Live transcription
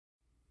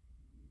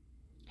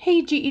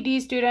Hey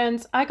GED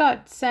students, I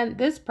got sent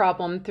this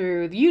problem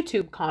through the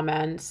YouTube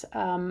comments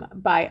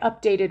by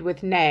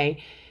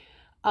UpdatedWithNay.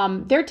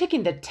 They're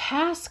taking the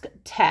TASC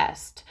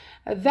test.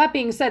 That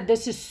being said,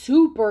 this is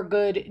super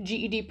good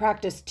GED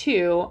practice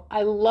too.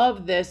 I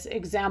love this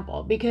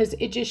example because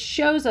it just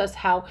shows us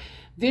how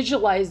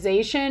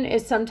visualization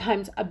is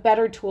sometimes a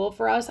better tool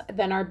for us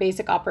than our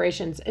basic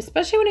operations,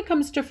 especially when it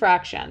comes to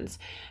fractions.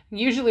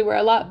 Usually we're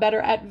a lot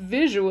better at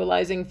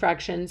visualizing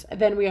fractions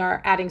than we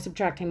are adding,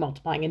 subtracting,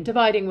 multiplying, and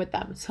dividing with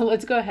them. So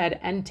let's go ahead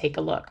and take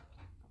a look.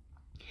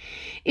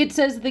 It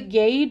says the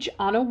gauge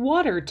on a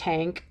water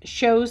tank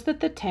shows that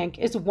the tank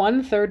is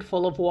 1/3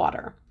 full of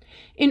water.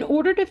 In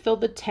order to fill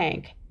the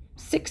tank,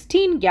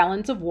 16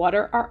 gallons of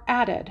water are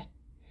added.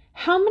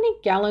 How many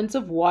gallons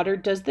of water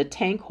does the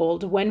tank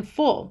hold when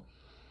full?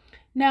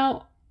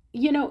 Now,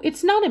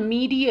 it's not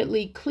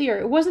immediately clear.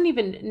 It wasn't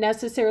even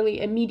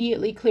necessarily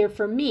immediately clear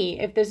for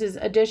me if this is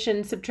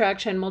addition,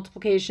 subtraction,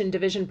 multiplication,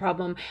 division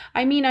problem.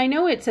 I mean, I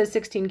know it says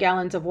 16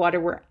 gallons of water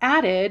were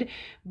added,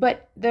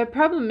 but the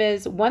problem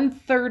is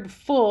 1/3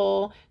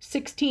 full,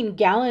 16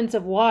 gallons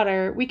of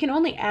water. We can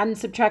only add and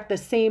subtract the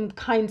same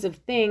kinds of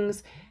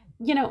things.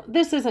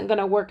 This isn't going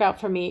to work out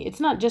for me. It's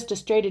not just a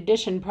straight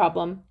addition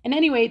problem. And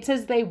anyway, it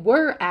says they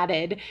were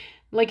added,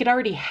 like it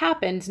already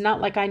happened,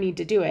 not like I need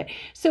to do it.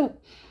 So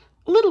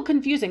a little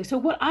confusing. So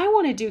what I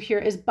want to do here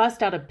is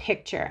bust out a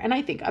picture. And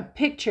I think a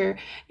picture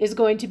is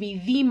going to be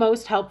the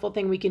most helpful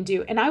thing we can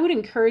do. And I would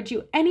encourage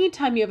you,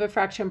 anytime you have a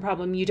fraction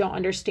problem you don't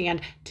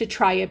understand, to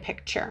try a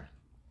picture.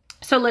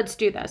 So let's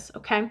do this,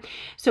 okay?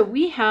 So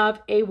we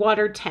have a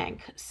water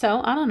tank.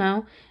 So I don't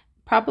know,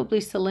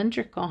 probably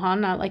cylindrical, huh?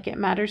 Not like it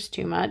matters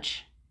too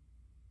much.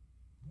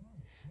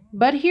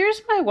 But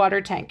here's my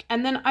water tank.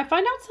 And then I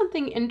find out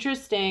something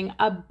interesting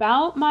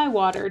about my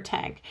water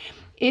tank.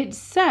 It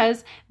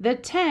says the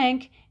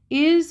tank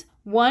is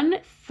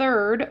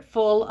 1/3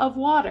 full of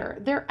water.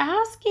 They're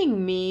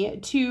asking me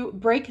to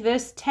break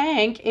this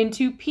tank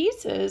into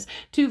pieces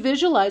to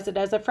visualize it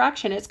as a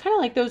fraction. It's kind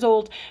of like those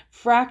old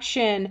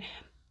fraction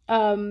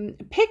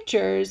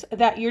pictures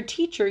that your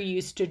teacher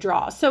used to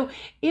draw. So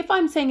if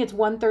I'm saying it's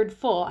 1/3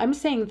 full, I'm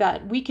saying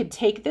that we could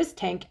take this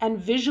tank and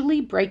visually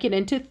break it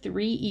into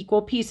 3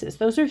 equal pieces.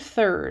 Those are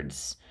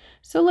thirds.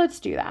 So let's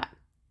do that.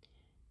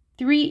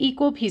 3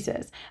 equal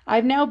pieces.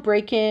 I've now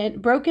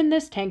broken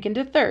this tank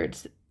into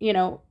thirds,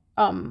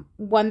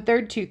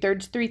 1/3,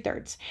 2/3,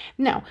 3/3.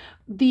 Now,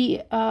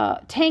 the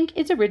tank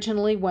is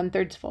originally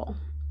 1/3 full.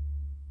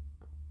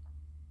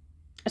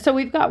 So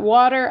we've got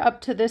water up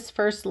to this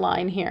first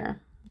line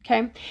here.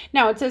 Okay,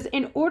 now it says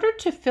in order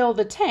to fill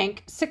the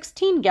tank,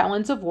 16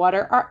 gallons of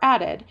water are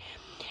added.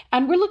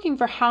 And we're looking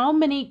for how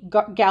many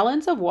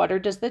gallons of water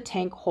does the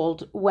tank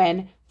hold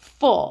when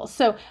full.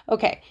 So,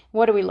 okay,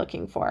 what are we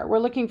looking for? We're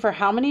looking for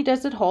how many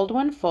does it hold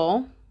when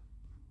full.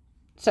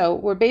 So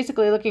we're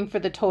basically looking for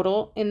the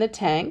total in the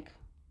tank.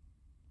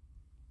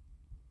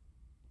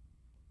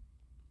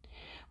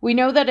 We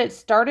know that it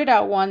started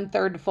out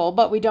 1/3 full,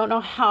 but we don't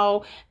know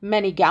how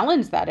many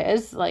gallons that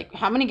is. Like,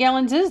 how many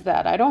gallons is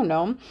that? I don't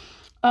know.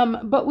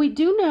 But we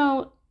do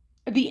know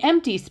the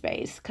empty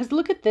space, because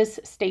look at this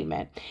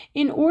statement.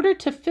 In order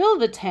to fill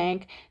the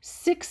tank,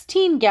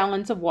 16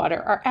 gallons of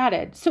water are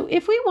added. So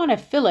if we want to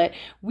fill it,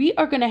 we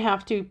are going to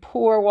have to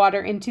pour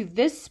water into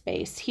this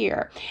space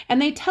here.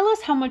 And they tell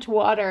us how much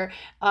water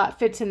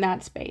fits in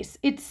that space.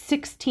 It's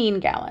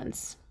 16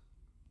 gallons.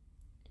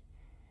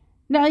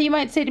 Now you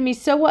might say to me,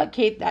 so what,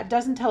 Kate? That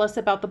doesn't tell us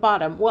about the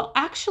bottom. Well,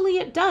 actually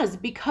it does,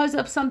 because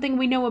of something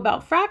we know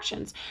about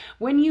fractions.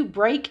 When you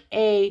break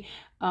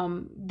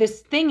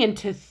this thing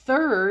into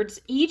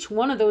thirds, each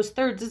one of those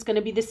thirds is going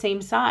to be the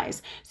same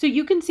size. So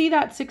you can see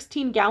that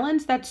 16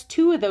 gallons, that's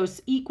 2 of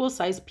those equal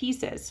sized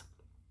pieces.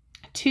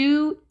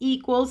 2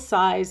 equal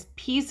sized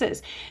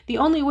pieces. The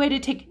only way to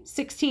take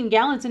 16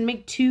 gallons and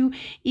make 2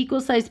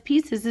 equal sized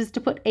pieces is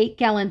to put 8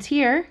 gallons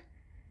here,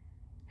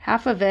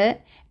 half of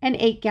it, and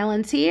 8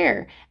 gallons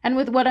here. And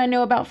with what I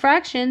know about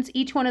fractions,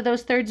 each one of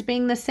those thirds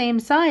being the same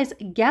size,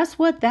 guess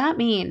what that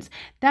means?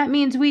 That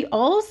means we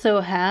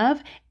also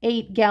have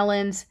 8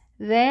 gallons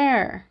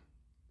there.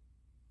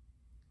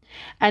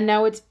 And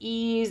now it's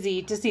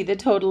easy to see the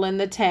total in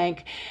the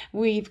tank.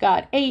 We've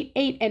got 8,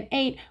 8, and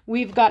 8.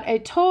 We've got a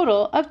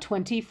total of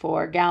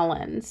 24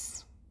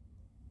 gallons.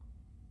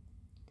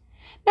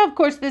 Now, of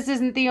course, this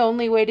isn't the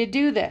only way to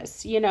do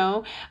this.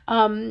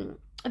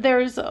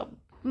 There's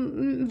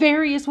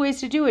various ways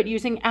to do it,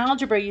 using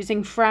algebra,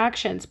 using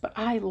fractions, but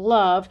I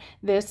love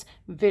this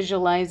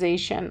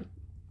visualization.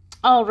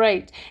 All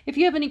right, if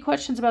you have any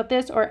questions about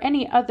this or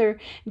any other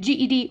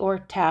GED or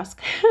TASC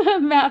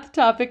math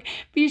topic,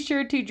 be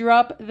sure to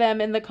drop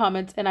them in the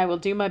comments and I will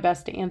do my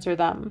best to answer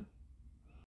them.